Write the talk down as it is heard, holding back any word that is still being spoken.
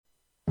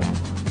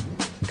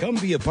Come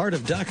be a part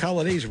of Doc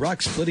Holliday's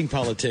Rock Splitting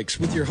Politics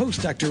with your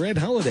host, Dr. Ed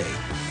Holliday.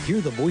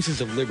 Hear the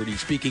voices of liberty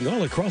speaking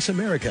all across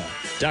America.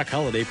 Doc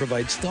Holliday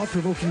provides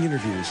thought-provoking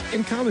interviews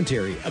and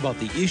commentary about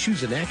the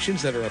issues and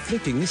actions that are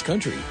afflicting this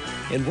country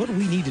and what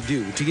we need to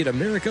do to get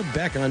America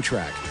back on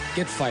track.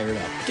 Get fired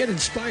up, get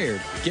inspired,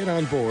 get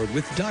on board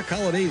with Doc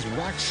Holliday's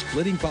Rock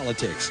Splitting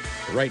Politics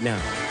right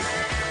now.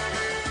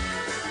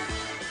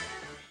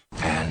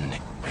 And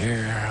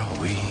here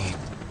we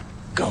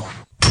go.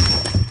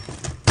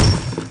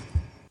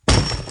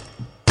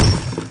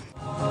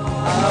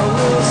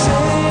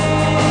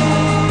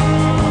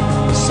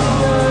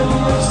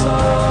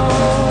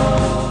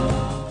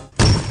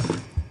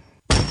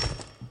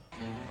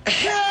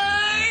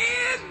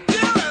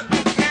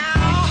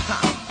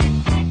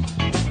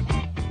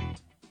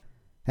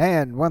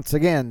 And once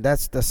again,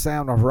 that's the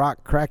sound of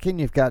rock cracking.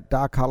 You've got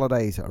Doc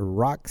Holliday's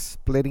Rock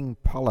Splitting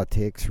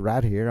Politics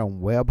right here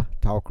on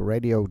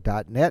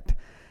webtalkradio.net.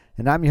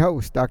 And I'm your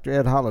host, Dr.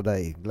 Ed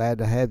Holliday. Glad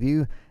to have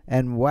you.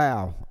 And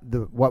wow,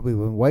 what we've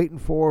been waiting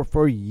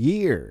for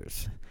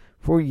years,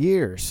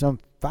 some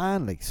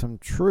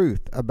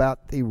truth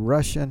about the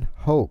Russian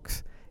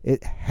hoax.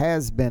 It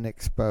has been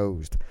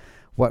exposed.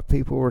 What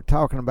people were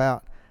talking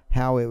about,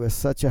 how it was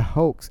such a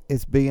hoax,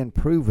 it's being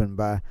proven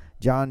by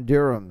John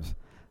Durham's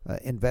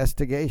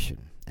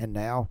investigation, and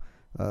now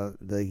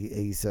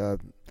he's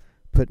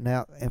putting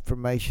out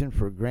information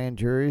for grand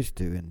juries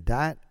to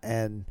indict,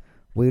 and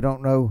we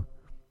don't know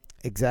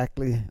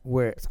exactly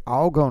where it's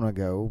all going to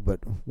go, but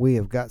we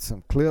have got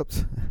some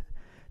clips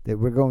that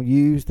we're going to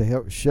use to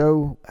help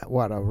show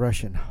what a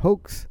Russian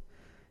hoax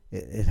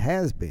it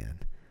has been.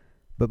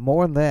 But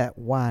more than that,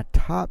 why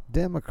top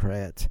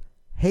Democrats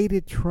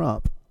hated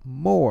Trump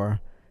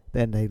more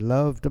than they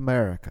loved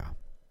America.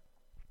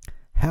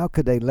 How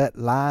could they let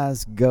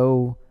lies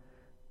go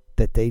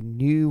that they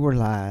knew were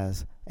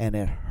lies, and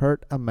it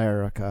hurt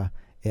America,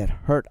 it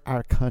hurt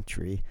our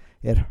country,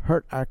 it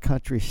hurt our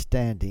country's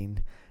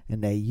standing,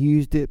 and they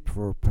used it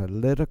for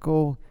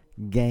political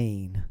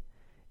gain?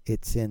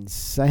 It's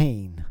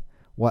insane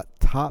what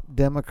top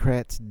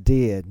Democrats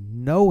did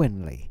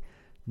knowingly,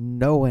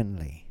 and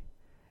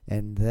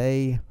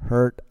they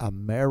hurt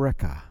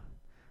America.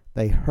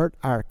 They hurt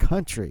our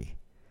country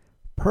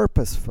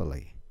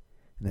purposefully.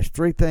 And there's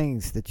three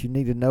things that you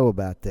need to know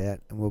about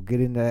that, and we'll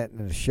get into that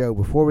in the show.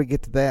 Before we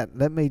get to that,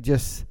 let me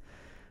just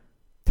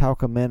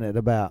talk a minute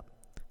about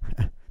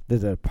the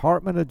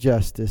Department of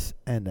Justice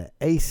and the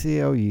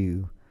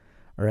ACLU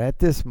are at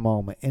this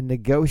moment in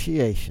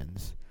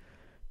negotiations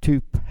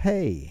to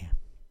pay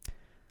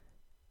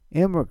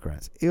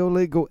immigrants,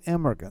 illegal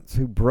immigrants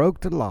who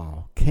broke the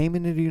law, came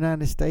into the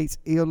United States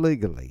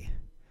illegally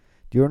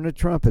during the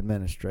Trump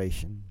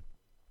administration,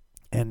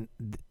 and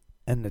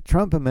the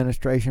Trump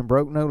administration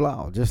broke no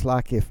law. Just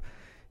like if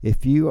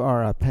you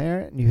are a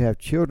parent and you have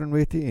children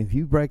with you, if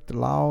you break the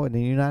law in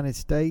the United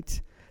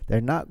States,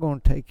 they're not going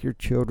to take your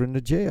children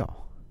to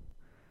jail.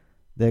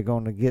 They're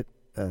going to get,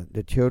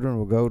 the children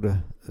will go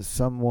to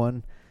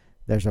someone.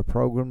 There's a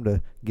program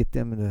to get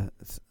them to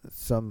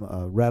some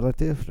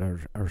relative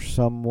or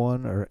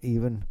someone, or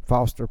even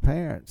foster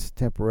parents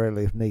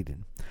temporarily if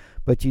needed.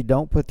 But you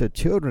don't put the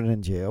children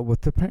in jail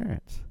with the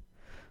parents.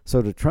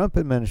 So the Trump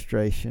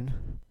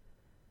administration,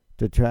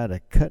 to try to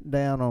cut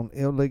down on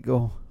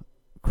illegal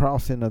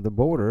crossing of the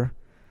border,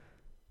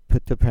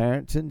 put the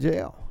parents in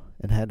jail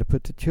and had to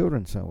put the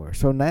children somewhere.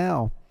 So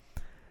now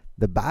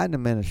the Biden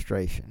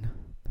administration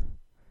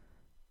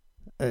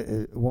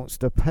wants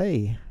to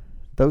pay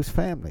those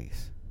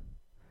families,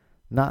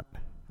 not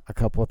a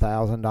couple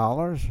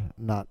 $1,000s,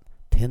 not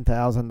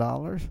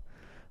 $10,000,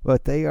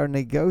 but they are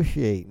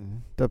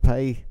negotiating to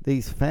pay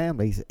these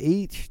families,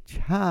 each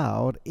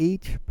child,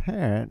 each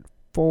parent,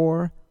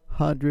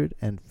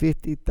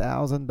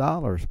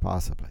 $450,000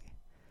 possibly.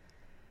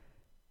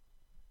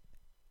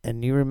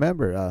 And you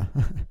remember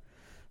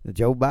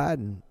Joe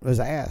Biden was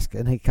asked,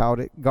 and he called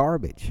it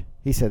garbage.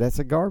 He said that's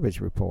a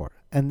garbage report.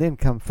 And then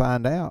come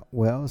find out,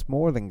 well, it's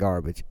more than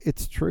garbage.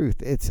 It's truth.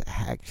 It's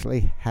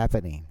actually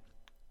happening.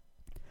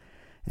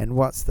 And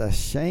what's the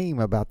shame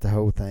about the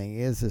whole thing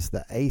is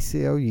the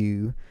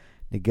ACLU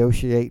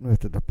negotiating with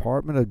the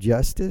Department of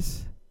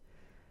Justice.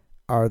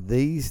 Are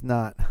these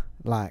not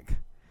like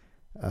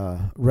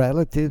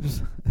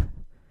relatives,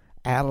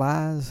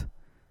 allies,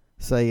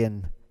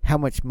 saying, how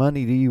much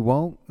money do you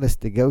want? Let's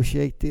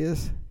negotiate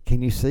this.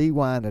 Can you see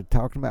why they're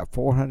talking about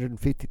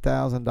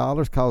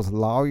 $450,000? Because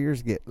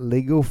lawyers get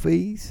legal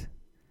fees.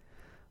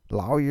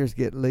 Lawyers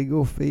get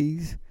legal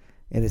fees.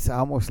 And it's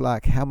almost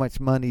like, how much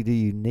money do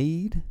you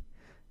need?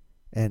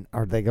 And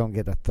are they going to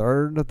get a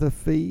third of the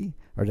fee?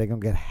 Are they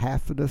going to get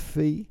half of the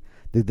fee?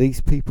 Do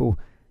these people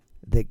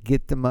that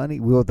get the money,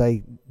 will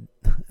they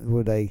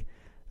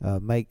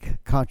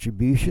make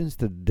contributions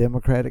to the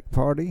Democratic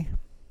Party,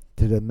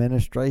 to the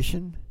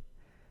administration?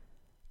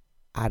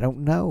 I don't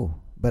know,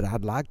 but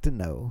I'd like to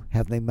know.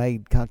 Have they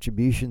made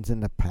contributions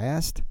in the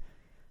past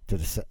to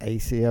the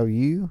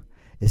ACLU?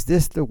 Is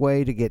this the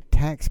way to get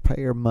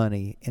taxpayer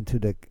money into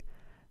the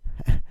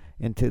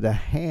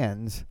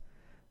hands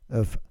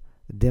of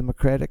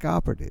Democratic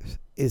operatives.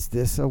 Is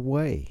this a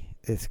way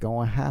it's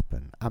going to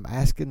happen? I'm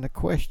asking the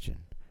question.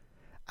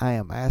 I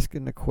am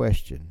asking the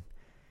question.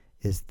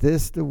 Is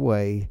this the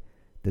way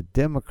the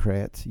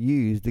Democrats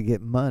use to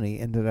get money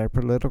into their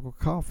political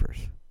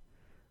coffers?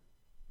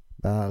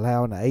 By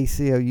allowing the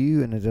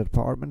ACLU and the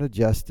Department of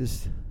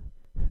Justice,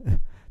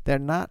 they're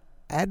not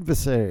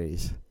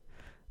adversaries.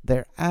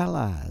 They're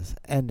allies,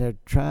 and they're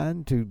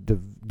trying to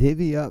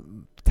divvy up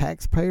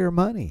taxpayer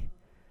money.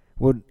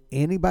 Would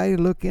anybody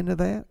look into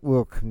that?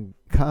 Will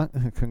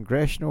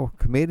congressional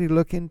committee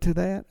look into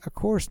that? Of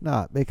course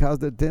not, because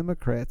the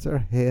Democrats are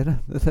head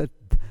of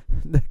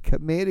the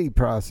committee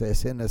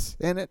process in the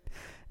Senate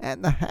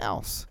and the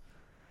House.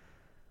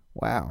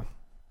 Wow.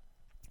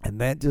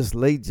 And that just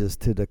leads us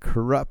to the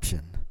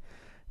corruption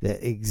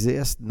that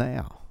exists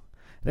now.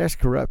 There's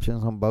corruption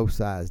on both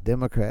sides,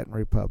 Democrat and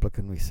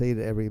Republican. We see it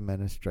every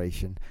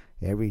administration,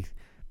 every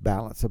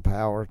balance of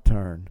power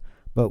turn.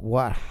 But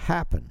what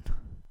happened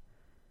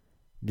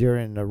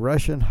during the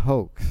Russian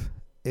hoax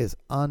is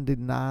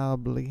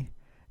undeniably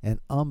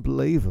and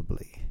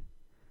unbelievably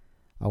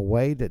a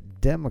way that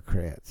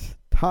Democrats,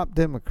 top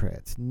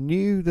Democrats,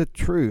 knew the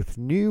truth,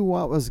 knew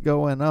what was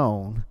going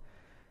on,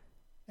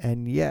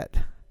 and yet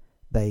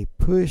they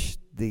pushed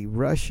the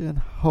Russian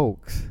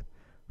hoax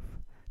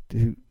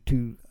to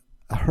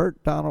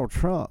hurt Donald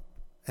Trump.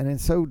 And in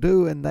so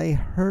doing, they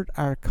hurt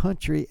our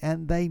country,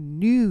 and they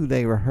knew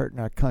they were hurting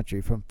our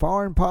country, from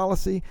foreign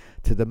policy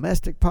to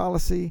domestic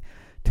policy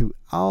to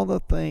all the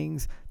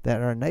things that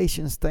our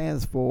nation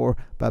stands for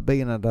by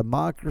being a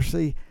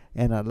democracy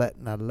and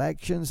letting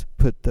elections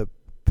put the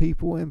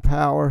people in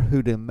power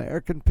who the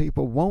American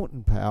people want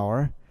in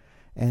power,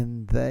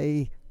 and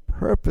they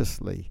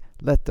purposely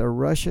let the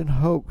Russian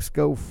hoax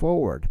go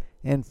forward.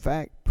 In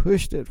fact,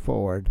 pushed it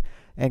forward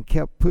and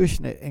kept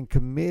pushing it in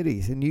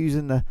committees and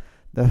using the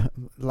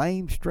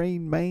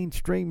mainstream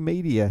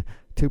media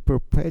to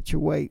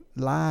perpetuate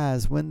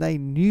lies when they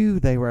knew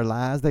they were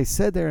lies. They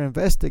said they're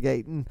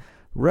investigating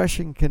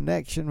Russian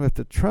connection with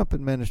the Trump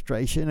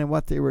administration, and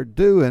what they were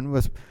doing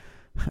was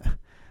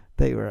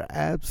they were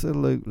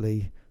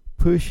absolutely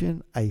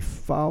pushing a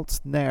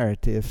false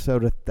narrative so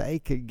that they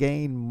could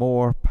gain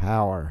more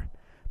power,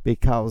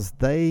 because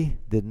they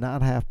did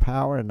not have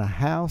power in the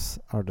House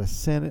or the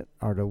Senate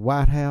or the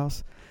White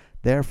House.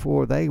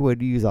 Therefore, they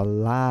would use a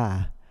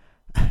lie,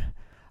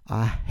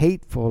 a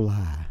hateful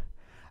lie,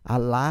 a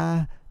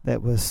lie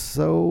that was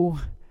so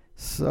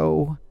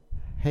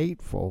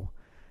hateful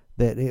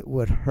that it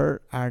would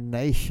hurt our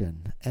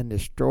nation and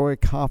destroy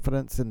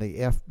confidence in the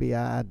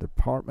FBI,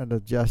 Department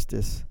of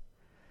Justice,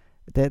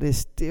 that is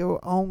still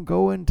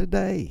ongoing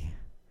today.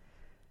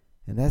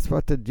 And that's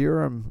what the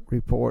Durham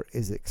report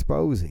is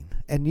exposing.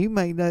 And you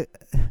may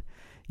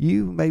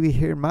be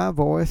hearing my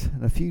voice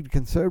and a few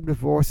conservative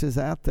voices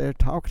out there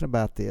talking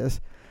about this,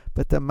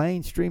 but the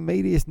mainstream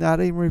media is not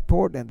even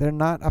reporting it. They're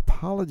not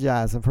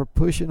apologizing for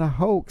pushing a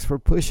hoax, for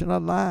pushing a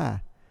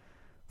lie,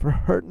 for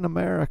hurting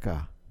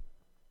America,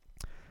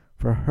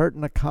 for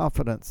hurting the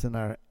confidence in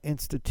our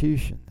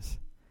institutions.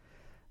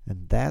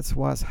 And that's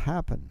what's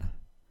happened.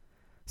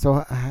 So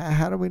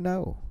how do we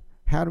know?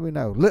 How do we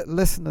know?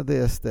 Listen to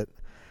this.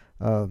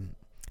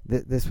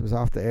 This was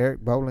off the Eric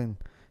Bolling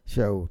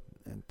show,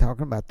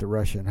 talking about the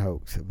Russian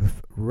hoax.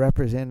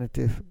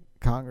 Representative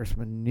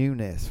Congressman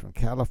Nunes from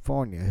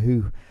California,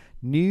 who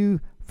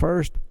knew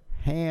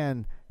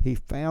firsthand. He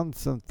found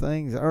some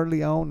things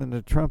early on in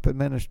the Trump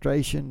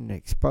administration and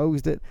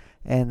exposed it,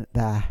 and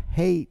the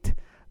hate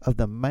of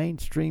the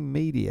mainstream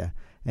media,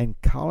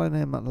 and calling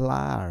him a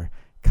liar,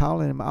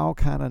 calling him all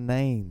kind of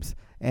names,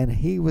 and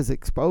he was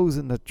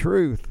exposing the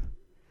truth,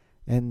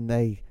 and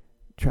they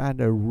tried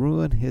to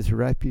ruin his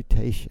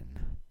reputation.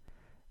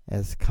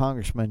 As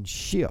Congressman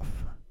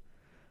Schiff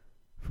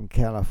from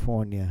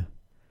California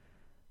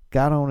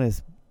got on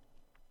his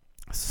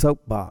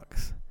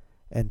soapbox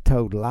and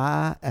told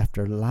lie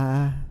after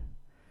lie,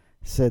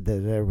 said that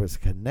there was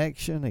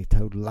connection. He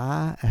told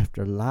lie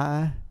after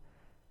lie,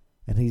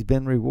 and he's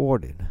been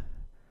rewarded.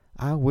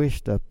 I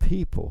wish the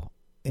people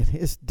in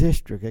his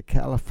district of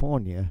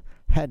California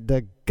had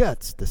the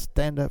guts to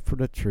stand up for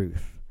the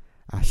truth.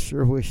 I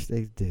sure wish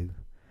they do.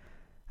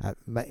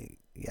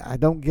 I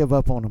don't give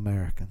up on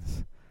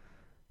Americans.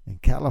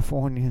 And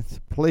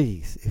Californians,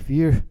 please, if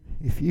you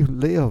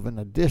live in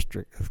a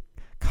district of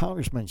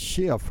Congressman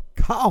Schiff,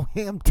 call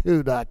him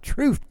to the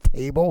truth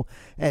table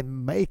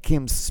and make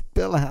him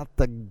spill out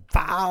the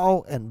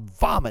bile and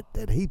vomit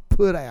that he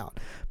put out.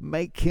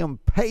 Make him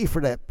pay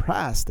for that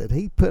price that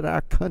he put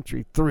our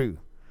country through.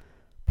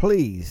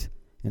 Please,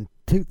 in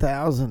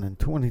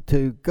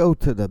 2022, go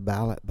to the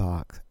ballot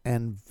box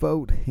and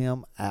vote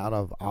him out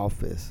of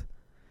office.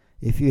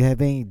 If you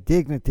have any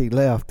dignity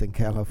left in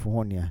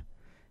California,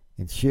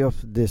 in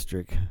Schiff's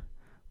district,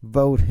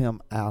 vote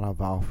him out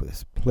of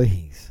office,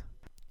 please.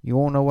 You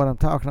want to know what I'm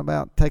talking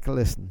about? Take a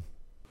listen.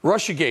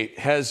 Russiagate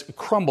has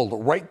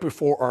crumbled right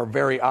before our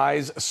very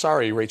eyes.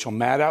 Sorry, Rachel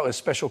Maddow, as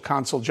Special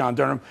Counsel John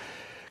Durham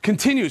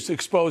continues to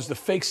expose the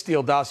fake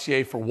Steele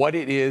dossier for what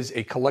it is,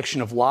 a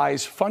collection of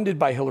lies funded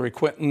by Hillary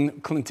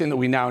Clinton that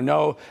we now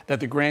know that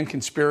the grand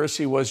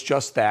conspiracy was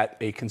just that,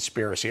 a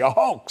conspiracy, a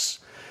hoax.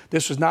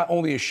 This was not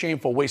only a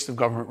shameful waste of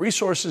government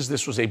resources,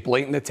 this was a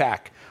blatant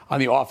attack on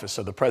the office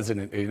of the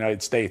President of the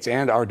United States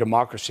and our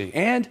democracy.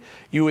 And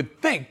you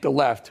would think the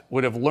left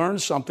would have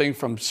learned something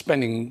from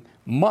spending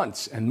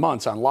months and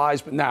months on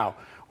lies, but now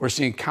we're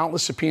seeing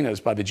countless subpoenas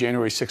by the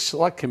January 6th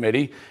Select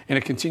Committee in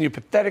a continued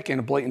pathetic and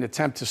a blatant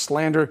attempt to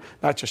slander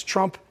not just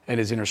Trump and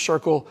his inner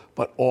circle,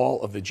 but all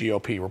of the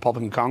GOP.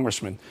 Republican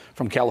Congressman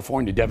from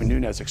California, Devin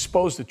Nunes,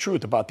 exposed the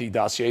truth about the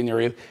dossier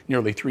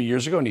nearly 3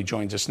 years ago, and he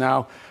joins us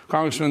now.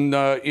 Congressman,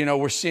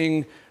 we're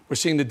seeing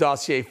the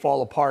dossier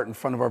fall apart in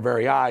front of our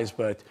very eyes,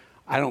 but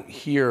I don't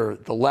hear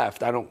the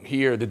left. I don't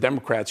hear the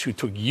Democrats who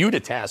took you to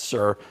task,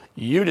 sir,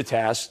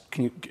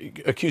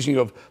 accusing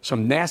you of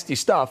some nasty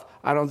stuff.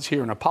 I don't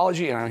hear an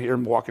apology, and I don't hear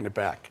them walking it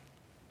back.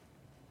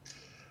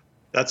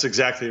 That's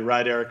exactly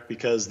right, Eric,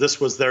 because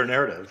this was their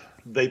narrative.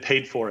 They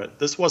paid for it.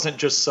 This wasn't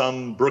just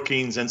some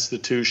Brookings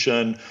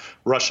Institution,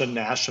 Russian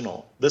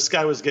national. This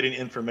guy was getting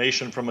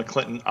information from a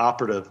Clinton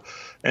operative.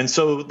 And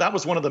so that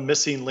was one of the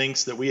missing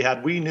links that we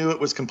had. We knew it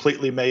was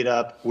completely made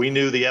up. We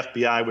knew the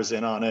FBI was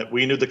in on it.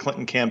 We knew the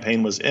Clinton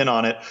campaign was in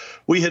on it.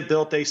 We had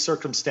built a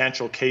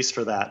circumstantial case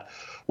for that.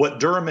 What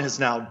Durham has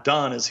now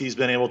done is he's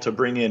been able to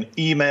bring in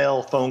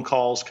email, phone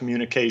calls,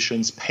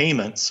 communications,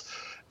 payments,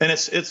 and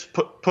it's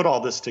put all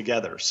this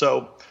together.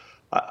 So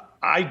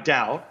I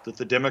doubt that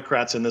the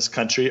Democrats in this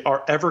country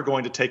are ever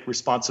going to take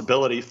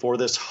responsibility for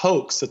this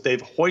hoax that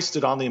they've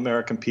hoisted on the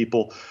American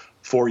people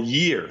for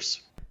years.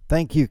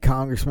 Thank you,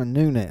 Congressman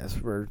Nunes,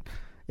 for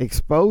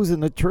exposing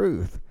the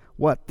truth.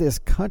 What this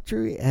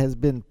country has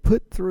been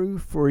put through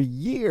for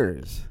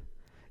years.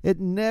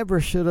 It never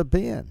should have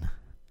been.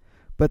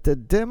 But the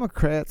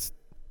Democrats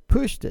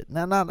pushed it.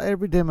 Now, not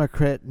every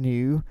Democrat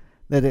knew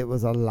that it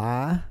was a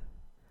lie.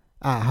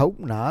 I hope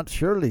not.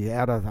 Surely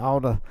out of all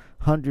the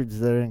hundreds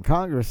that are in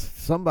Congress,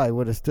 somebody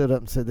would have stood up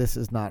and said this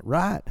is not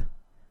right,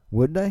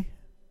 would they?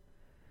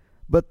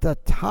 But the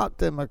top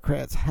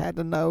Democrats had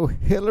to know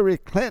Hillary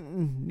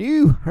Clinton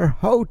knew, her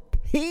whole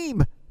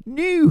team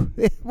knew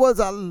it was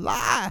a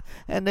lie,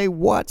 and they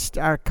watched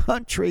our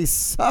country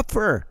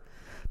suffer.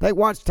 They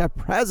watched our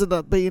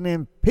president being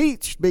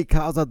impeached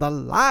because of the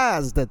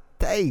lies that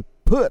they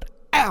put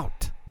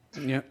out.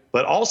 Yeah.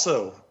 But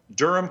also,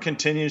 Durham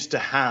continues to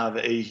have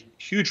a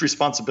huge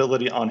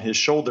responsibility on his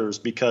shoulders,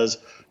 because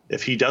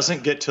if he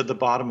doesn't get to the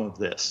bottom of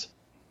this,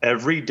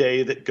 every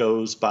day that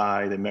goes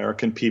by, the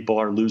American people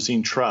are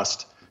losing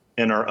trust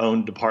in our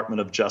own Department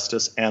of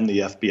Justice and the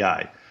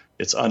FBI.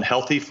 It's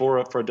unhealthy for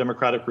a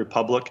democratic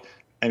republic,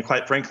 and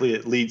quite frankly,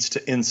 it leads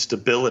to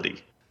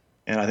instability.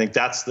 And I think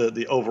that's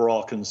the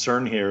overall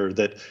concern here,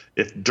 that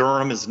if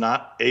Durham is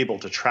not able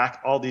to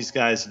track all these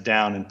guys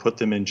down and put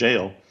them in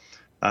jail,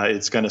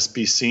 it's going to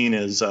be seen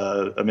as, it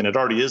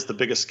already is the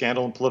biggest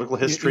scandal in political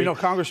history.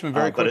 Congressman,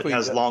 very quickly. But it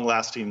has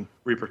long-lasting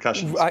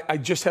repercussions. I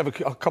just have a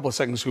couple of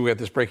seconds because we had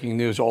this breaking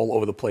news all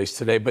over the place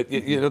today. But,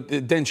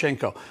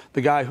 Danchenko,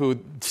 the guy who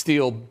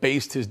Steele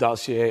based his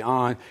dossier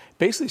on,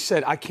 basically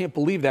said, I can't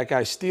believe that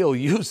guy Steele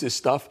used this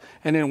stuff,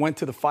 and then went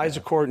to the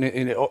FISA court and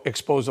it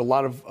exposed a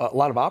lot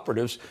of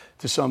operatives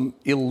to some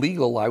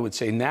illegal, I would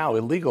say now,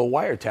 illegal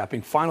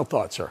wiretapping. Final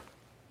thoughts, sir.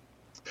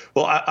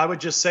 Well, I would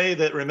just say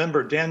that,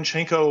 remember,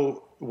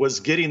 Danchenko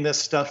was getting this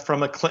stuff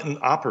from a Clinton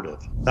operative.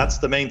 That's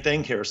the main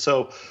thing here.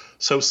 So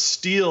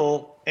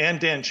Steele and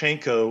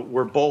Danchenko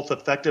were both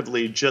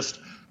effectively just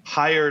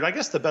hired. I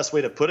guess the best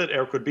way to put it,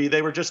 Eric, would be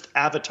they were just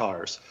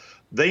avatars.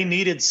 They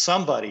needed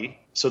somebody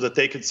so that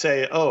they could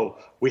say, oh,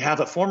 we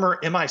have a former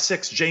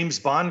MI6 James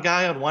Bond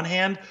guy on one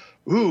hand.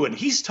 Ooh, and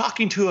he's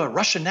talking to a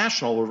Russian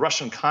national with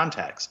Russian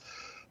contacts.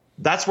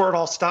 That's where it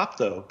all stopped,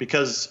 though,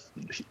 because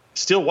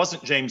Steele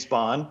wasn't James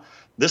Bond.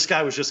 This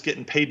guy was just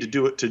getting paid to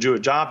do a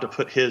job, to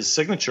put his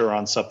signature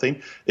on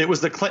something. It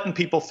was the Clinton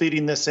people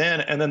feeding this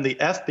in, and then the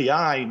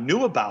FBI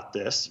knew about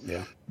this.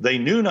 Yeah. They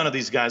knew none of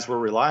these guys were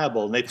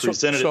reliable, and they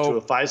presented it to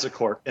a FISA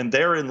court, and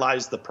therein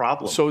lies the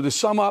problem. So to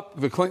sum up,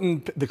 the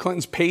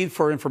Clintons paid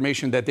for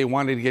information that they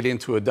wanted to get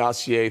into a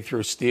dossier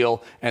through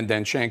Steele and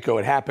Danchenko.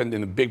 It happened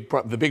in the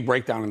big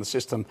breakdown in the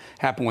system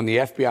happened when the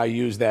FBI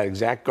used that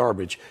exact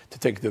garbage to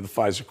take it to the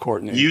FISA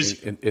court.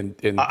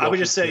 I would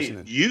just say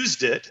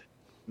used it.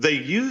 They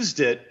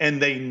used it,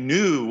 and they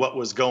knew what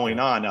was going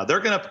on. Now, they're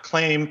going to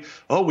claim,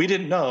 oh, we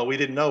didn't know.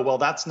 Well,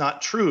 that's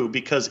not true,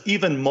 because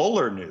even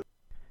Mueller knew.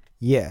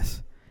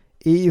 Yes,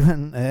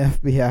 even the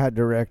FBI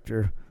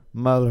director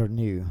Mueller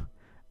knew.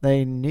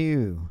 They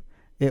knew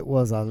it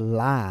was a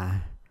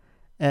lie,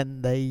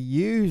 and they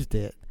used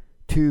it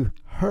to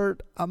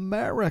hurt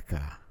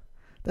America.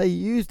 They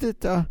used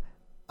it to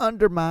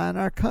undermine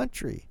our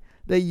country.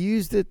 They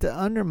used it to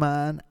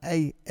undermine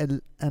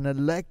an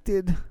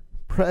elected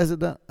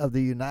President of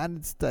the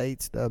United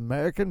States. The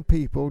American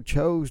people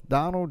chose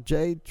Donald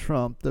J.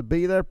 Trump to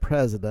be their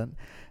president,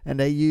 and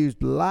they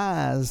used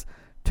lies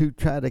to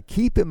try to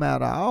keep him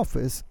out of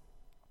office.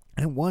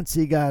 And once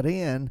he got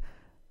in,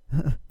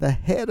 the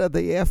head of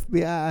the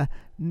FBI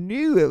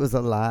knew it was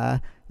a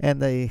lie,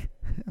 and they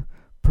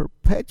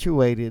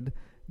perpetuated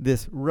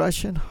this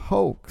Russian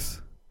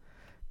hoax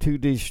to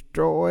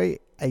destroy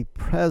a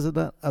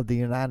president of the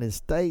United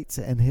States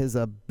and his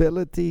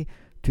ability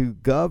to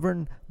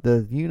govern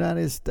the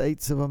United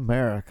States of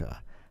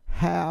America.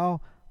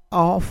 How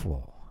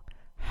awful.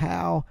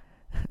 How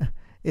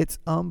it's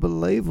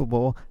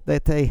unbelievable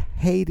that they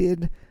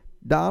hated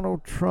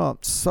Donald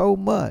Trump so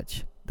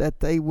much that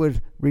they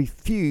would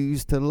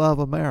refuse to love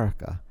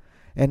America.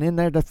 And in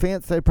their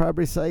defense, they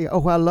probably say,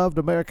 oh, I loved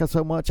America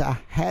so much, I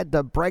had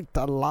to break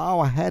the law,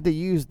 I had to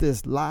use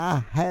this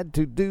lie, I had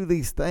to do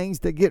these things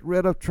to get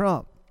rid of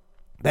Trump.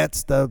 That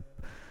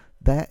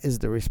is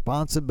the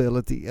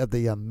responsibility of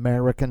the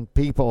American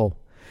people.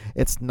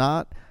 It's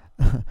not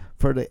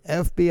for the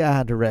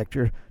FBI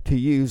director to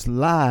use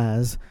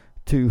lies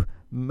to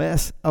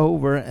mess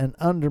over and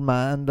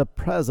undermine the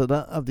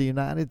President of the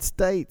United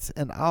States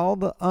and all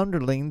the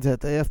underlings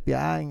at the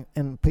FBI.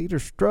 And Peter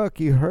Strzok,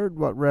 you heard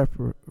what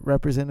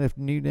Representative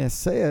Nunes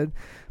said.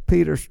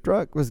 Peter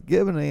Strzok was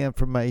given the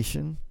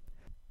information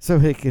so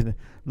he could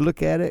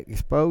look at it,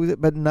 expose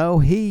it, but no,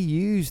 he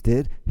used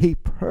it. He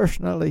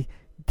personally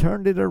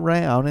turned it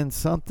around in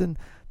something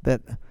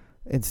that,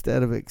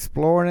 instead of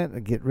exploring it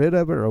or get rid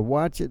of it or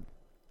watch it,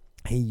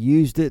 he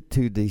used it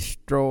to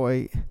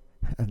destroy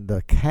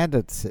the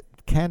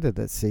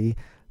candidacy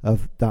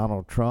of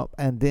Donald Trump.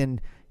 And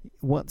then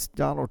once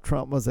Donald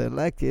Trump was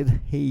elected,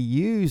 he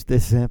used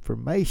this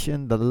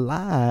information, the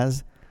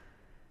lies,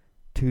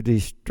 to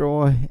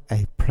destroy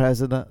a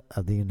president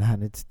of the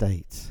United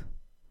States.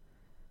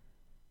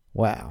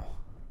 Wow.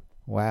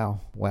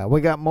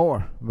 We got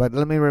more, but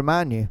let me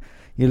remind you,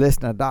 you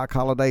listen to Doc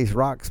Holliday's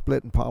Rock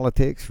Splitting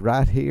Politics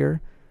right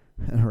here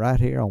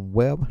on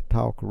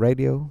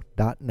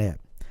webtalkradio.net.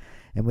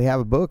 And we have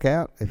a book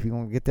out. If you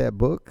want to get that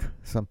book,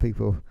 some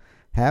people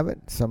have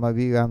it. Some of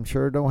you, I'm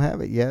sure, don't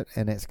have it yet.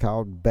 And it's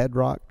called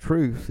Bedrock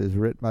Truth. It's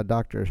written by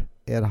Dr.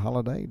 Ed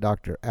Holliday,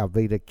 Dr.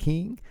 Alveda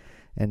King,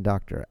 and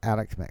Dr.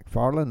 Alex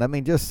McFarland. Let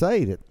me just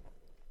say that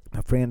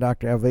my friend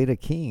Dr. Alveda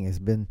King has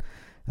been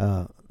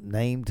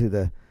named to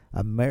the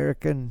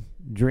American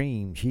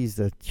Dream. She's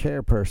the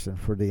chairperson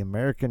for the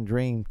American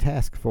Dream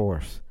Task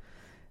Force.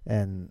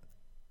 And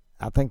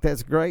I think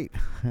that's great.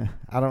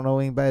 I don't know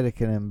anybody that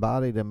can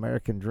embody the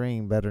American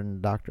dream better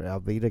than Dr.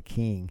 Alveda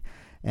King,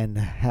 and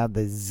have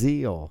the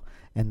zeal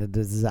and the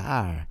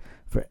desire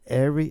for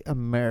every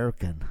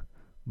American,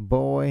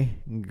 boy,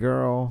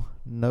 girl,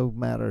 no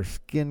matter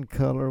skin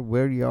color,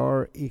 where you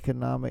are,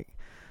 economic,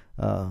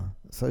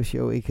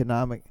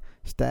 socioeconomic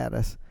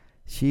status.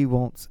 She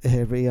wants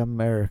every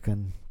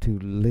American to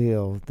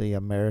live the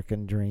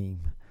American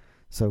dream.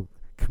 So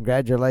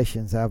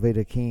congratulations,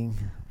 Alveda King,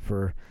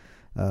 for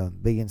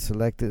being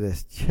selected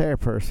as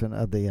chairperson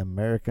of the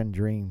American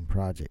Dream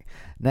Project.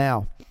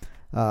 Now,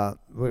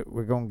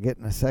 we're going to get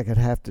in the second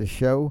half of the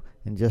show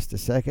in just a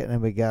second,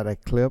 and we got a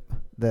clip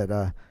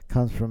that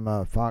comes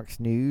from Fox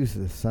News,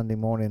 the Sunday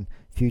Morning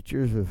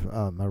Futures with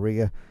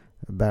Maria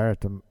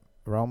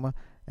Bartiromo,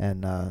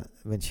 and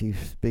when she's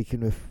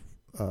speaking with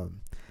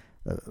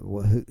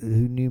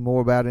who knew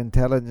more about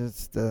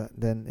intelligence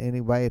than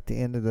anybody at the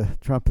end of the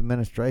Trump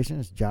administration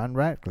is John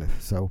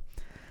Ratcliffe. So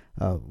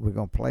we're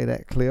going to play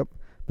that clip.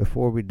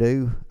 Before we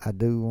do, I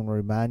do want to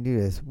remind you,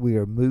 as we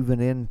are moving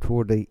in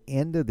toward the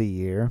end of the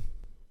year,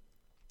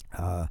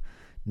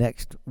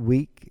 next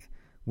week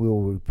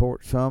we'll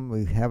report some.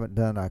 We haven't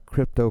done a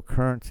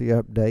cryptocurrency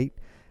update.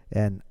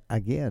 And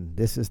again,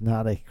 this is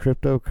not a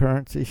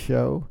cryptocurrency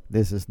show.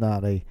 This is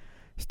not a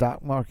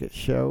stock market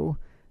show.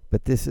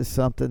 But this is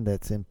something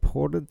that's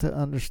important to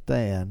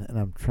understand. And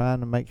I'm trying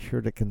to make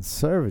sure the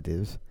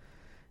conservatives,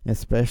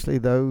 especially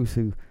those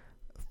who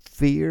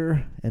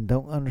fear and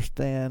don't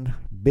understand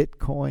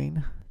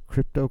Bitcoin,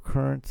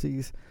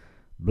 cryptocurrencies,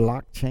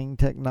 blockchain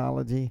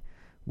technology,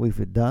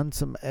 we've done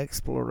some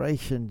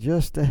exploration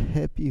just to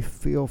help you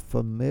feel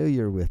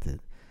familiar with it.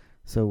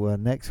 So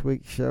next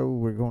week's show,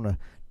 we're going to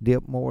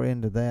dip more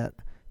into that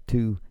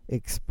to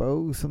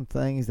expose some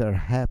things that are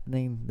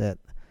happening that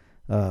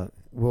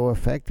will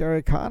affect our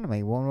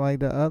economy one way or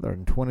the other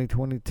in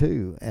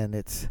 2022. And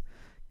it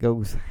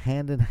goes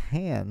hand in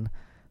hand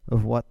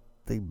with what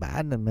the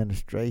Biden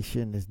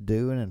administration is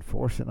doing and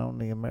forcing on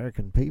the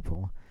American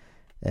people.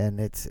 And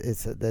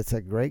that's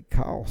a great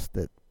cost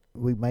that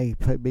we may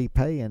be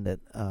paying that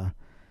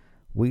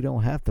we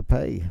don't have to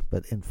pay.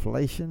 But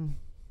inflation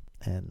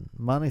and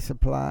money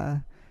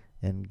supply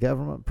and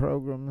government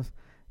programs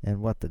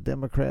and what the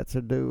Democrats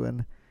are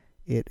doing,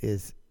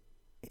 it's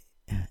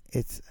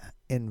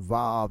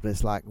involved.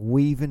 It's like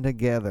weaving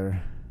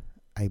together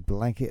a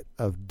blanket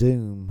of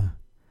doom.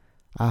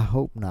 I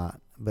hope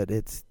not, but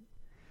it's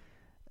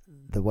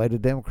the way the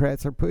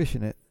Democrats are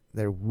pushing it.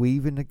 They're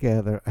weaving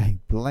together a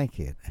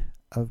blanket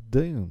of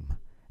doom.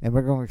 And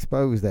we're going to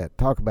expose that,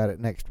 talk about it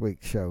next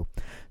week's show.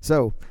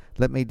 So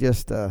let me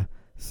just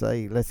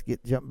say, let's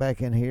jump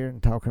back in here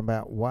and talking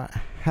about what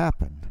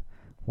happened.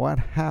 What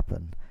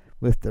happened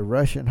with the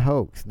Russian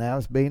hoax. Now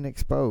it's being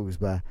exposed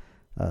by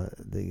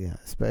the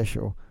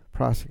special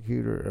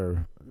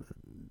prosecutor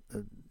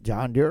or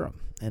John Durham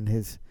and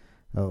his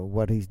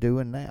what he's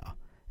doing now.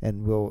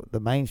 And will the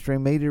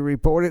mainstream media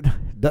report it?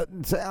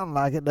 Doesn't sound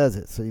like it, does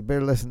it? So you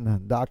better listen to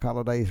Doc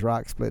Holliday's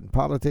Rock Splitting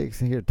Politics.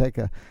 Here, take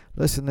a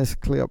listen to this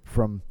clip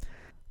from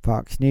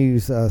Fox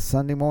News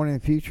Sunday Morning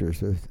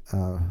Futures with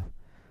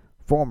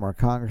former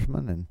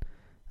Congressman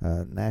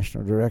and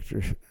National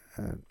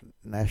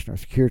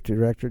Security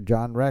Director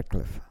John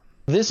Ratcliffe.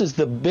 This is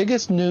the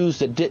biggest news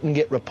that didn't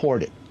get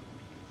reported.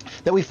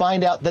 That we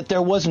find out that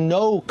there was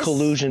no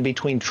collusion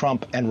between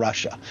Trump and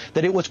Russia,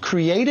 that it was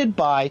created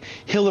by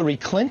Hillary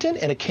Clinton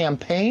in a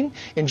campaign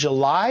in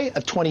July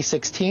of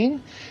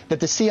 2016, that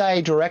the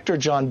CIA Director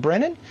John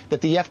Brennan, that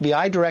the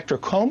FBI Director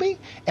Comey,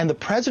 and the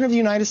President of the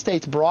United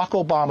States, Barack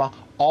Obama,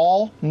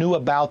 all knew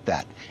about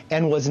that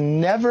and was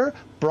never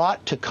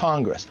brought to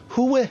Congress.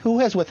 Who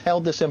has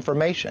withheld this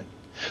information?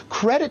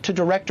 Credit to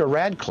Director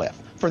Ratcliffe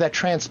for that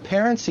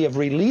transparency of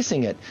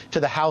releasing it to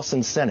the House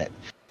and Senate.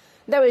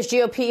 That was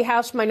GOP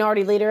House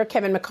Minority Leader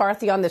Kevin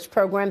McCarthy on this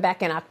program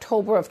back in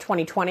October of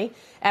 2020,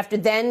 after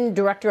then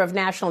Director of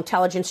National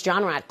Intelligence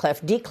John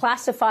Ratcliffe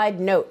declassified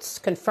notes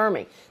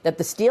confirming that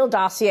the Steele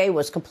dossier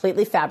was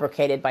completely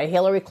fabricated by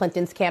Hillary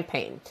Clinton's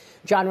campaign.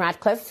 John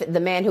Ratcliffe,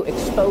 the man who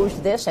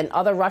exposed this and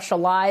other Russia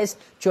lies,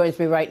 joins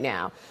me right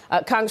now.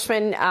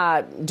 Congressman,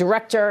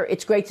 Director,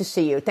 it's great to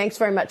see you. Thanks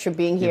very much for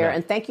being here,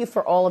 and thank you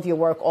for all of your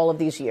work all of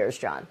these years,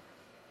 John.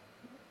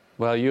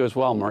 Well, you as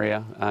well,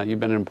 Maria.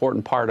 You've been an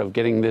important part of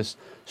getting this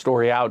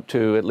story out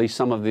to at least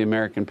some of the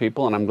American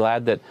people, and I'm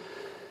glad that,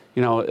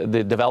 you know,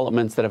 the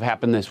developments that have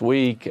happened this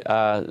week,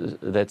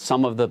 that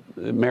some of the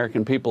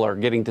American people are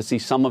getting to see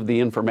some of the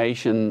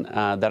information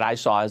that I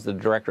saw as the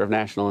Director of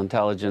National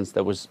Intelligence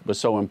that was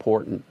so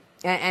important.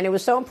 And it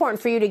was so important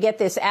for you to get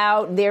this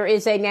out. There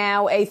is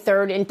now a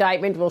third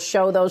indictment. We'll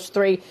show those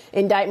three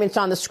indictments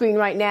on the screen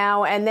right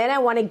now. And then I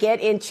want to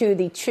get into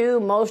the two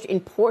most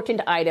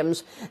important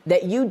items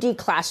that you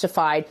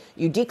declassified.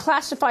 You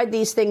declassified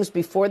these things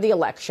before the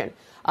election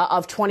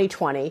of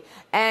 2020.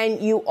 And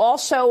you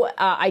also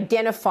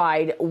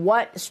identified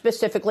what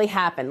specifically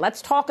happened.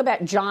 Let's talk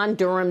about John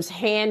Durham's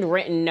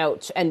handwritten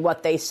notes and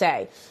what they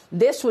say.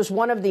 This was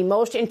one of the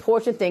most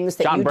important things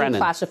that you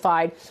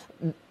declassified.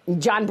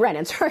 John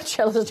Brennan, sorry,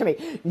 listen to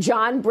me.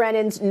 John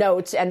Brennan's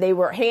notes, and they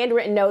were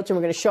handwritten notes, and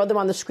we're going to show them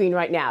on the screen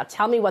right now.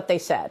 Tell me what they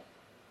said.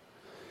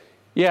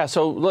 Yeah,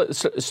 so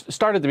let's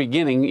start at the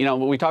beginning. You know,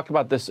 we talked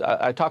about this.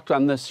 I talked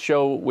on this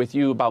show with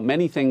you about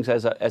many things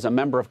as a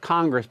member of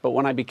Congress, but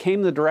when I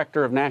became the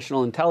Director of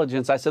National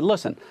Intelligence, I said,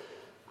 listen,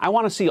 I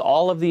want to see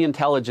all of the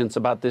intelligence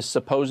about this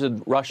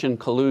supposed Russian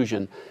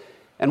collusion.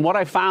 And what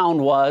I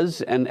found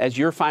was, and as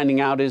you're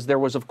finding out, is there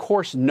was, of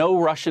course, no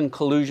Russian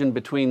collusion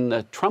between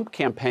the Trump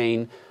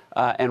campaign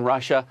and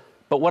Russia.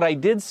 But what I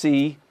did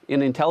see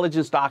in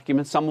intelligence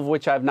documents, some of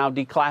which I've now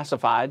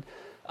declassified,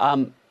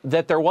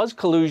 that there was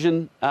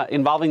collusion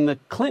involving the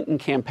Clinton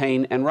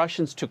campaign and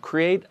Russians to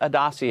create a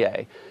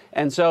dossier.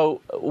 And so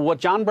what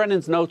John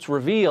Brennan's notes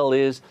reveal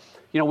is,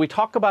 you know, we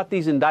talk about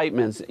these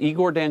indictments.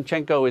 Igor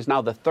Danchenko is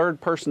now the third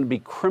person to be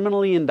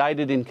criminally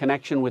indicted in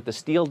connection with the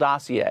Steele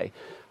dossier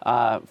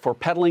for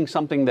peddling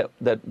something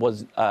that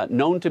was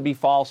known to be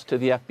false to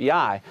the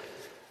FBI.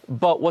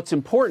 But what's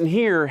important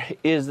here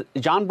is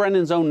John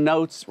Brennan's own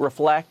notes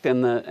reflect,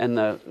 and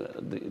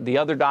the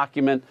other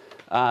document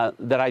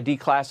that I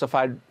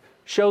declassified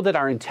show that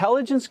our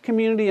intelligence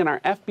community and our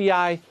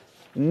FBI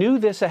knew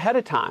this ahead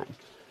of time,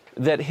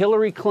 that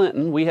Hillary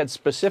Clinton, we had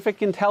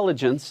specific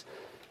intelligence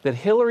that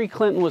Hillary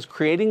Clinton was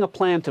creating a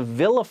plan to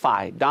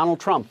vilify Donald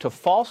Trump, to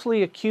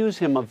falsely accuse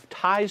him of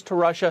ties to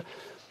Russia.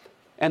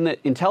 And the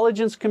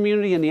intelligence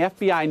community and the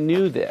FBI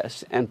knew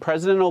this. And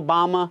President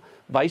Obama,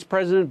 Vice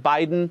President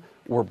Biden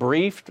were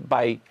briefed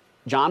by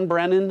John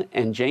Brennan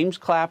and James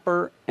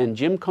Clapper and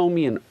Jim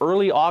Comey in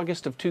early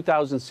August of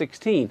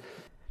 2016.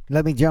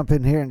 Let me jump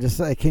in here and just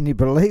say, can you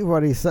believe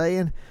what he's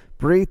saying?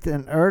 Briefed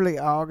in early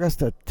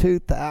August of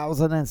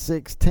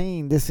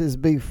 2016. This is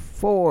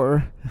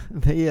before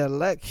the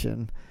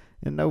election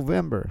in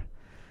November.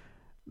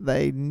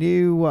 They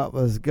knew what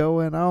was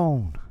going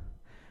on.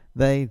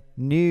 They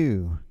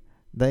knew.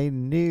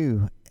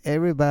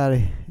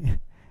 Everybody,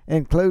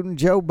 including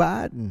Joe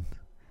Biden.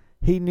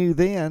 He knew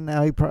then.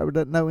 Now, he probably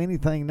doesn't know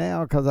anything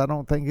now because I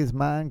don't think his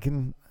mind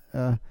can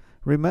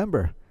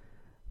remember.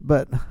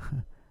 But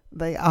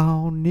they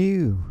all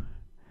knew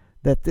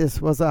that this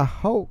was a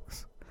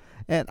hoax.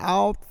 And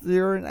all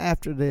during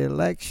after the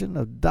election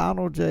of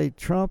Donald J.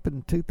 Trump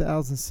in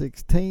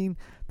 2016,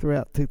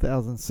 throughout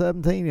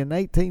 2017 and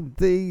 18,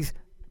 these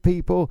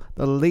people,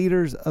 the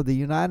leaders of the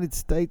United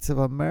States of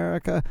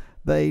America,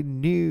 they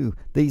knew,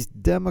 these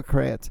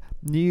Democrats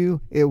knew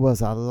it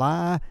was a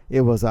lie,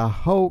 it was a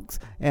hoax,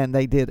 and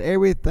they did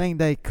everything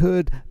they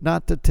could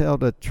not to tell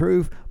the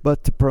truth,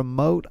 but to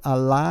promote a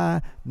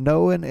lie,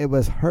 knowing it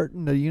was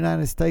hurting the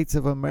United States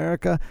of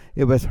America,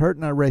 it was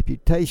hurting our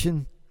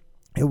reputation,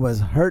 it was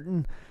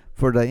hurting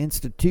for the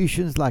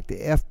institutions like the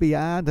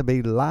FBI to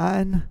be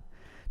lying,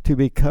 to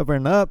be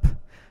covering up,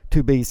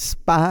 to be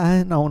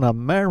spying on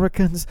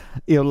Americans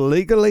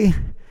illegally.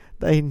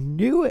 They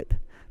knew it.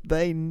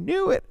 They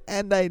knew it,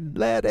 and they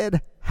let it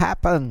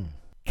happen.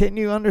 Can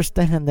you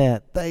understand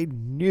that? They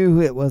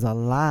knew it was a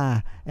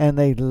lie, and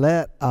they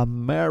let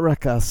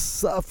America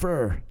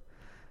suffer.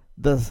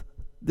 This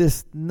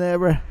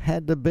never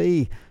had to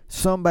be.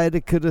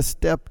 Somebody could have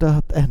stepped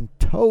up and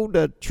told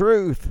the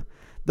truth.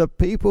 The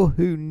people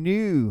who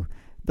knew,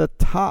 the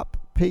top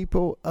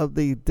people of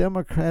the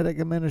Democratic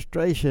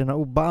administration,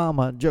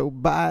 Obama, Joe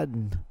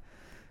Biden,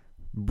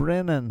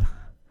 Brennan,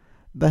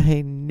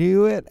 they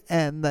knew it,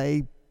 and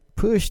they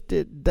pushed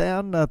it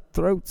down the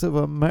throats of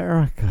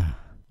America.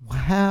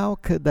 How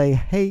could they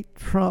hate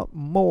Trump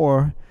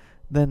more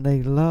than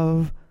they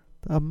love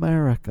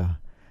America?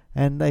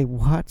 And they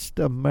watched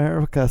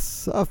America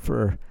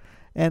suffer,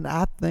 and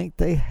I think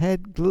they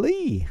had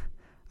glee.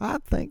 I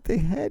think they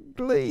had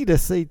glee to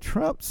see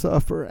Trump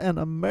suffer and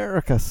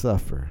America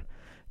suffer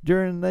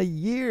during the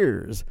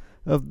years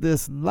of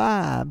this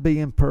lie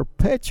being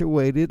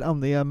perpetuated on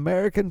the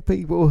American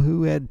people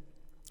who had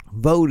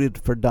voted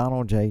for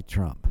Donald J.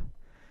 Trump.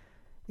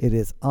 It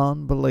is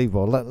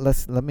unbelievable.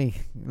 Let me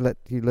let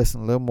you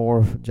listen a little more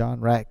of John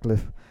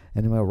Ratcliffe,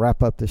 and then we'll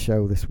wrap up the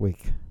show this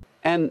week.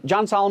 And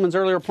John Solomon's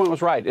earlier point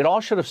was right. It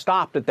all should have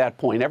stopped at that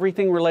point.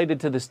 Everything related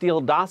to the Steele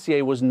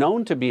dossier was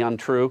known to be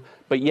untrue,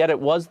 but yet it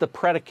was the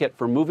predicate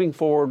for moving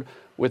forward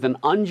with an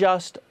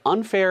unjust,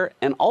 unfair,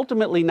 and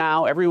ultimately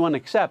now everyone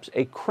accepts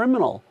a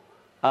criminally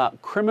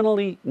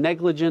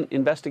negligent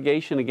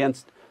investigation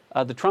against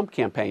the Trump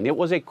campaign. It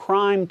was a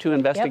crime to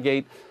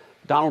investigate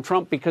Donald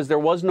Trump because there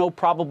was no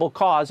probable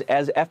cause,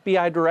 as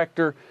FBI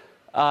Director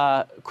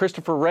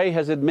Christopher Wray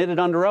has admitted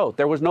under oath.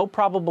 There was no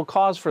probable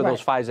cause for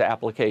those FISA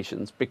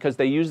applications because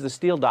they used the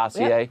Steele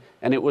dossier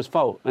and it was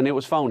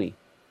phony.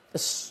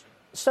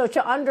 So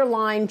to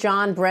underline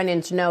John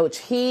Brennan's notes,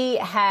 he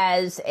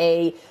says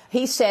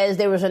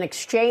there was an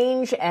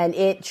exchange, and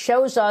it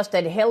shows us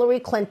that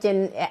Hillary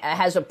Clinton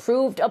has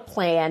approved a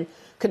plan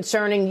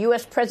concerning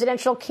U.S.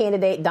 presidential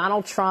candidate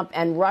Donald Trump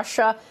and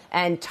Russia,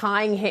 and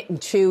tying him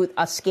to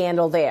a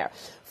scandal there.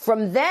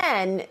 From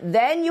then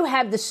you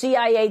have the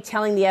CIA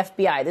telling the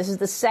FBI, this is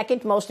the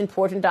second most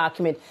important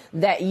document,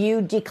 that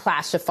you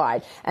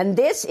declassified. And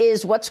this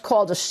is what's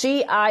called a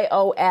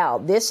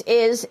CIOL. This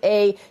is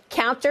a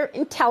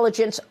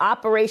counterintelligence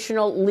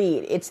operational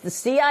lead. It's the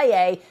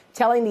CIA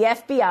telling the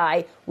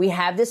FBI, we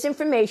have this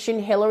information.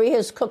 Hillary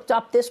has cooked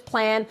up this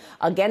plan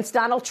against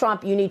Donald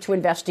Trump. You need to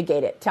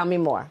investigate it. Tell me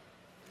more.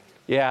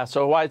 Yeah,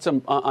 so why it's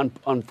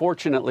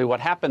unfortunately what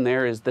happened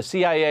there is the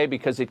CIA,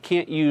 because it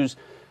can't use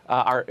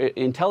our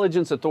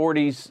intelligence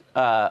authorities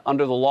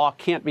under the law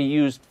can't be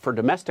used for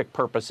domestic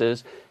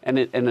purposes, and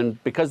then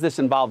because this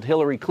involved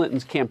Hillary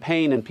Clinton's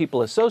campaign and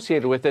people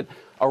associated with it,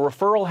 a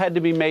referral had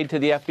to be made to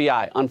the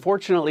FBI.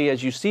 Unfortunately,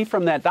 as you see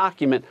from that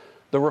document,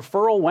 the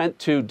referral went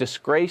to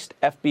disgraced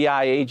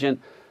FBI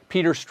agent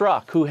Peter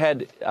Strzok, who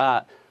had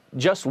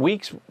just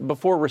weeks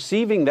before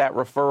receiving that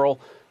referral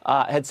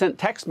had sent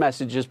text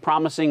messages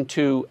promising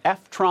to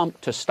F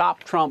Trump, to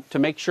stop Trump, to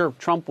make sure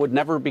Trump would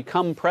never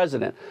become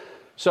president.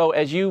 So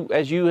as you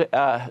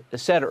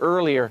said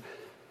earlier,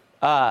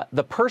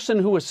 the person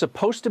who was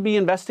supposed to be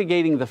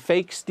investigating the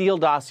fake Steele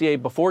dossier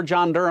before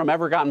John Durham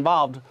ever got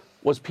involved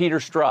was Peter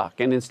Strzok.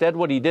 And instead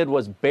what he did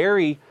was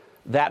bury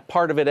that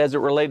part of it as it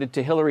related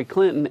to Hillary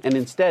Clinton, and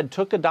instead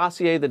took a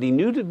dossier that he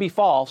knew to be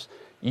false,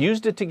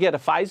 used it to get a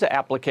FISA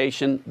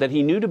application that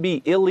he knew to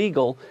be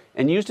illegal,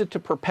 and used it to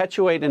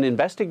perpetuate an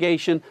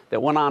investigation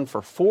that went on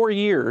for 4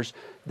 years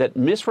that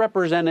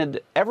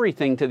misrepresented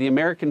everything to the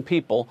American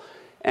people.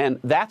 And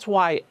that's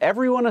why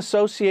everyone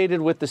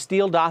associated with the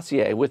Steele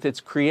dossier, with its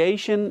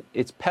creation,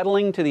 its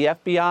peddling to the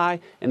FBI,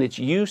 and its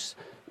use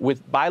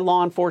by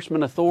law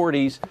enforcement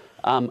authorities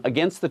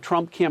against the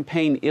Trump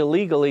campaign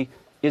illegally,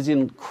 is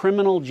in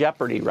criminal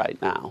jeopardy right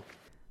now.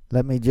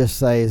 Let me just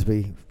say as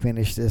we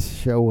finish this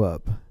show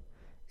up,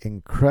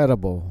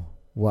 incredible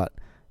what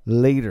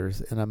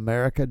leaders in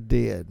America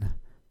did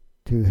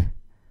to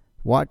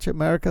watch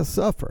America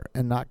suffer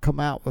and not come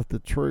out with the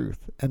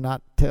truth and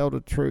not tell the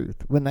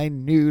truth when they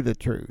knew the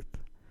truth.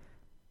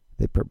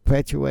 They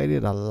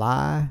perpetuated a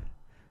lie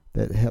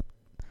that helped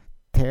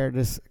tear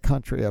this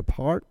country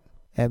apart.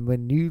 And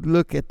when you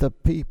look at the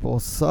people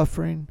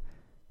suffering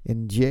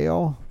in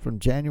jail from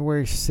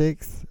January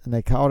 6th, and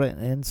they called it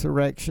an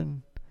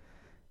insurrection,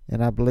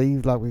 and I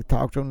believe, like we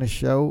talked on the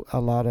show,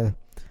 a lot of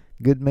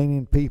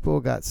good-meaning people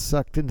got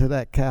sucked into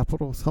that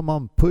Capitol. Some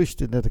of them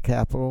pushed into the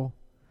Capitol,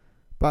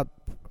 but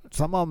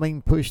some of them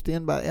even pushed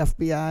in by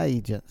FBI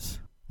agents,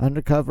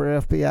 undercover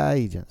FBI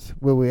agents.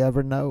 Will we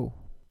ever know?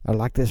 Or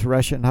like this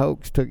Russian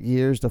hoax, took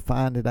years to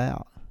find it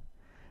out.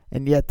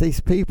 And yet these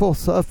people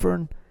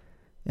suffering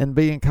and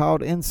being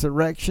called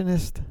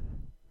insurrectionists,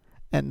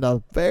 and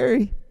the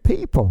very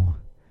people,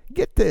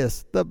 get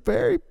this, the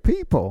very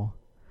people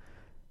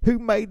who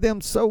made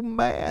them so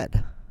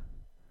mad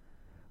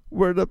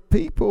were the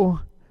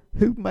people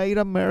who made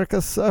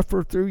America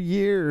suffer through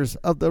years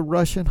of the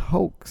Russian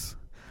hoax.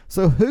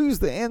 So who's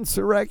the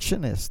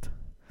insurrectionist?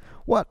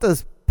 What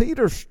does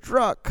Peter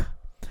Strzok,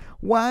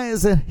 why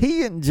isn't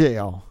he in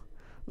jail?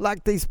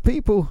 like these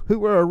people who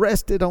were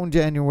arrested on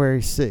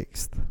January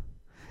 6th.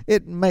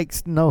 It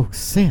makes no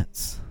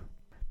sense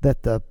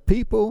that the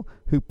people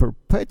who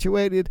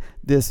perpetuated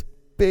this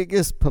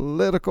biggest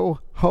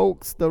political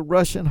hoax, the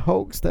Russian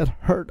hoax that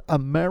hurt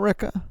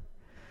America,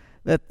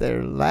 that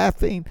they're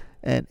laughing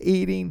and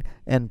eating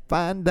and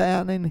fine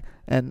dining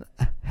and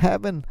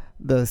having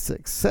the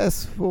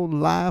successful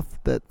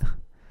life that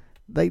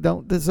they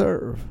don't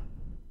deserve.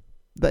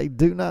 They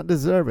do not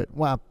deserve it.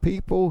 Why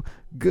people,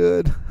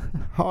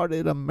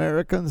 good-hearted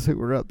Americans who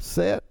were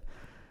upset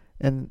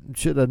and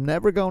should have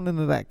never gone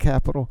into that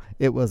Capitol,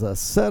 it was a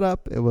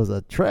setup, it was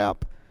a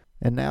trap,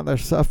 and now they're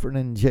suffering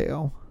in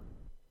jail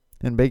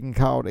and being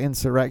called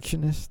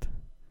insurrectionists.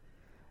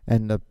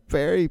 And the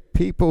very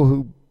people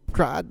who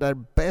tried their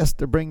best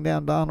to bring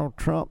down Donald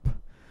Trump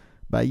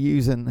by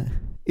using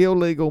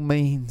illegal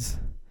means,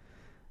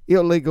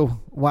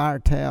 illegal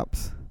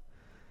wiretaps,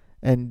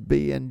 and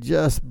being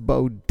just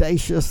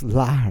bodacious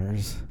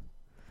liars,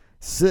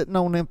 sitting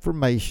on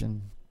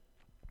information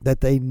that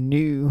they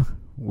knew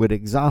would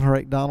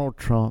exonerate Donald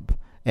Trump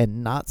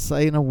and not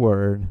saying a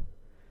word.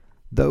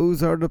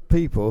 Those are the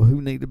people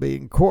who need to be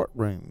in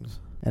courtrooms.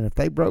 And if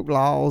they broke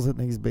laws that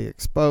needs to be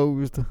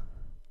exposed,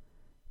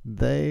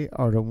 they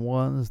are the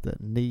ones that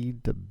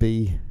need to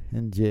be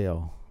in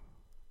jail.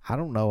 I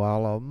don't know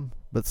all of them,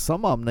 but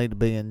some of them need to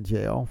be in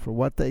jail for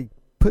what they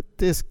put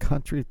this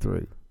country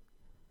through.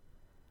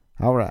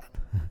 All right.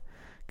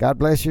 God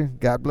bless you.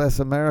 God bless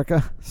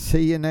America.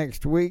 See you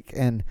next week.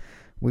 And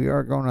we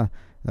are going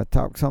to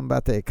talk some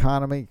about the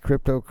economy,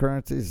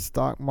 cryptocurrencies, the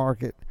stock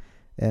market,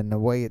 and the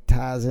way it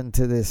ties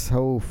into this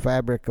whole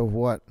fabric of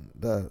what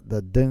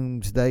the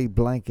doomsday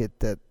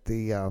blanket that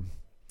the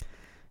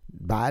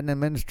Biden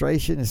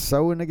administration is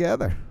sewing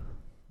together.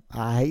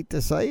 I hate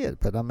to say it,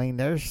 but I mean,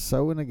 they're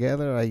sewing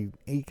together a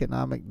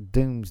economic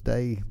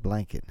doomsday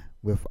blanket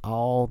with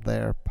all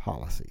their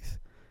policies.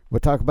 We'll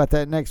talk about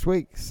that next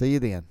week. See you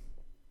then.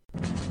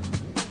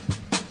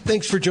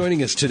 Thanks for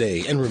joining us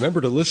today, and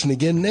remember to listen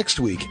again next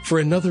week for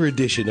another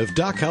edition of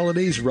Doc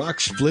Holliday's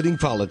Rock Splitting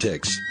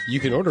Politics. You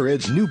can order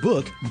Ed's new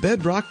book,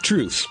 Bedrock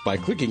Truths, by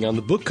clicking on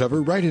the book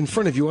cover right in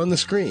front of you on the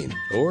screen,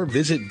 or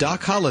visit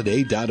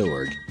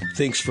DocHolliday.org.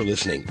 Thanks for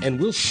listening, and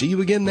we'll see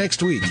you again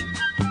next week.